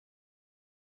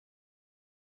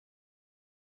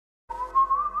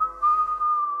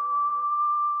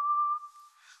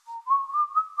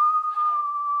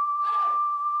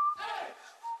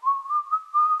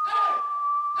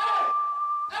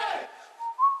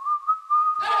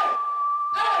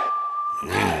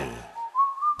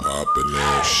Poppin'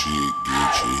 that shit,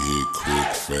 get your hit quick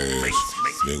fast.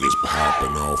 Niggas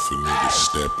popping off and niggas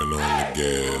stepping on the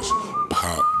gas.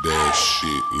 Pop that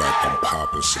shit like I'm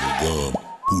popping some gum.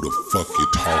 Who the fuck you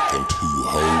talking to,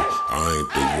 ho? I ain't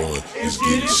the one. It's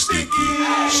getting sticky,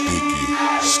 sticky,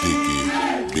 sticky.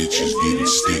 Bitches getting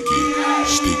sticky,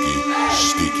 sticky,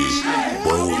 sticky.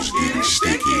 Bro is getting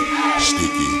sticky,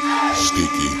 sticky,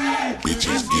 sticky.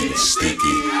 Bitches getting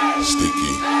sticky,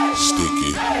 sticky,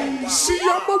 sticky. See,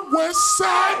 I'm a west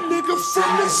side nigga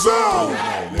from the zone.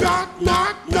 Knock,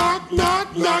 knock, knock,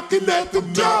 knock, knocking at the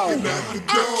door.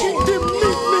 I keep them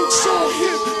nicknames on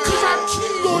here, cause I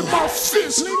keep on my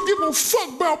fist. Ain't give a fuck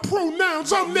about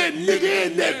pronouns. I'm that nigga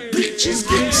and that bitch is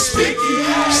getting sticky,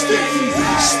 sticky,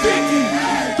 sticky.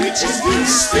 Bitches getting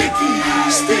sticky,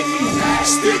 sticky,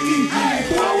 sticky.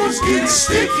 Bro is getting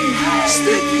sticky,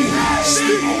 sticky,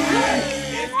 sticky.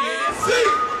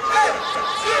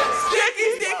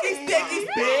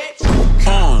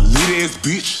 Lit ass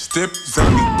bitch, steppers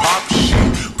out me pop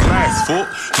shit. Blast fuck,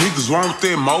 niggas want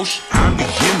that motion. I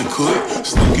begin to cut,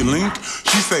 sneaky link.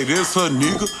 She say that's her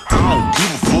nigga. I don't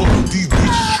give a fuck. These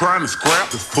bitches trying to scrap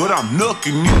the foot. I'm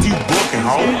knucking if you bucking,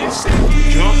 ho.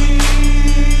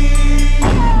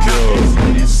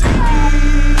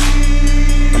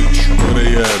 Where they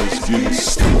at? It's getting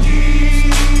sticky.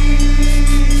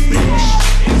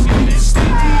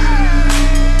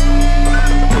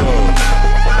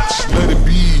 Let it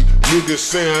be. Niggas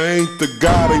say I ain't the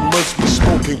guy, they must be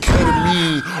smoking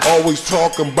ketamine. Always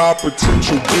talking about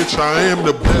potential, bitch, I am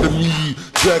the better me.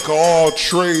 Jack of all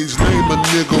trades, name a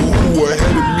nigga who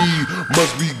ahead of me.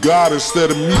 Must be God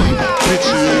instead of me, bitch,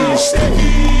 it ain't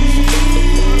sticky.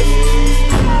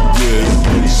 Yeah, it's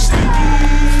getting sticky.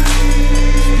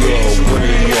 Yo, where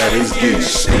they at, it's getting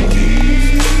sticky.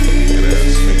 Look at that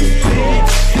nigga,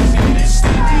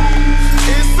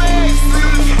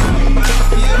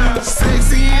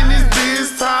 Sexy in this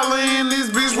bitch, taller in this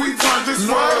bitch, we talk this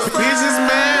fuck. Bitches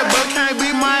mad, but can't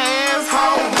be my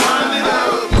asshole. Run it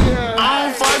up. I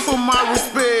don't fight for my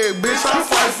respect, bitch, I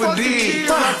fight for D.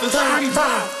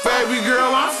 Baby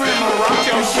girl, I'm finna rock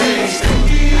your shit.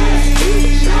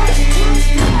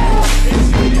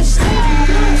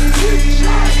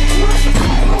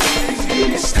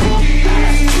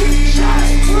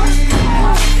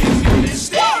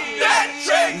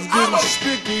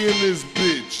 sticky in this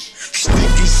bitch.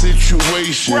 Sticky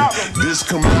situation, this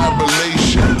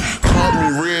combination. Caught me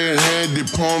red-handed,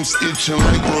 palms itching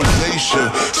like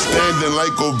rosacea. Standing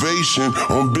like ovation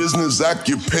on business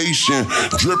occupation.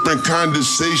 Dripping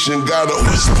condensation, got a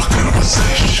whisper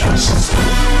conversations.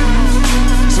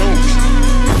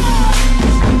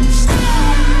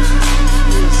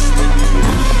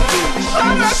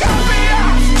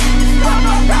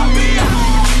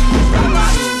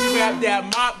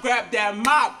 Grab that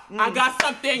mop. I got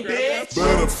something, bitch.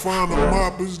 Better find a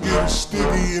mop, it's getting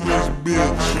sticky in this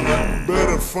bitch.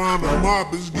 Better find a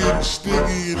mop, it's getting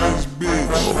sticky in this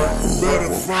bitch.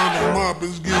 Better find a mop,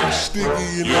 it's getting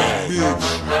sticky in this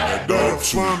bitch. Better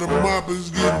find a mop, it's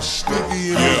getting sticky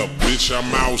in this bitch. Bitch,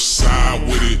 I'm outside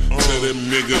with it. Tell them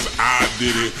niggas I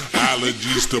did it.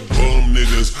 Allergies to bum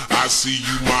niggas. I see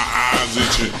you, my eyes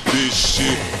itching. This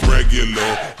shit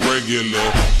regular.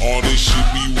 All this shit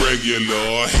be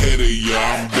regular. Ahead of ya,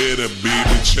 I'm better,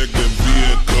 baby. Check the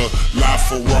vehicle. La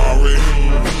Ferrari.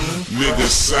 Nigga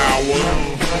sour.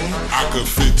 I could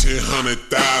fit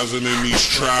 10,000 in these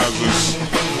trousers.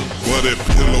 But that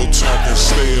pillow talking,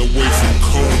 stay away from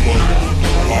coma.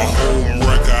 A home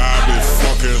wrecker, I been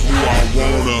fucking who I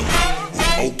wanna.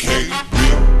 Okay,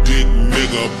 big dick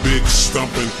nigga, big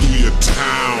stumping through your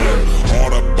town. All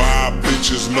the bi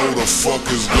bitches know the fuck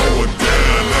is going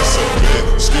down. That's a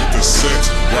bet, skip the sex,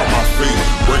 grab my face,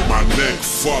 break my neck,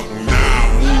 fuck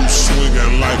now. Move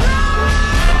swinging like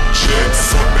jet,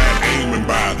 fuck that aiming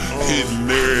by. Hitting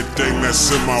everything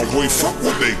that's in my way, fuck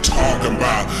what they talking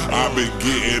about. I been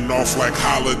getting off like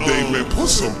holiday, man, put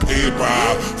some paper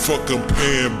out. Fuck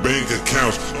comparing bank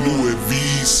accounts. Louis V,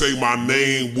 say my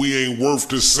name, we ain't worth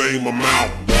the same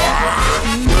amount.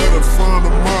 Better find a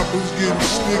mop, it's getting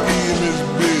sticky in this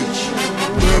bitch.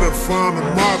 Better find a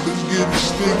mop, it's getting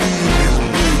sticky in this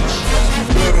bitch.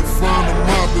 Better find a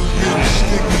mop, it's getting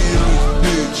sticky in this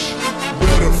bitch.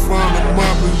 Better find a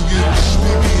mop, it's getting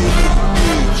sticky in this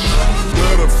bitch.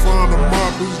 Better find a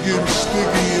mop, it's getting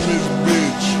sticky in this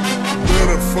bitch.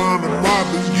 Better find a mop,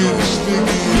 it's getting sticky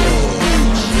in this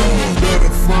bitch.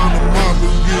 Better find a mop,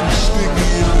 it's getting sticky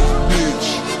in this bitch.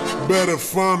 Better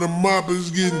find a mop, it's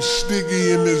getting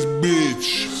sticky in this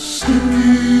bitch.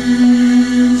 Sticky.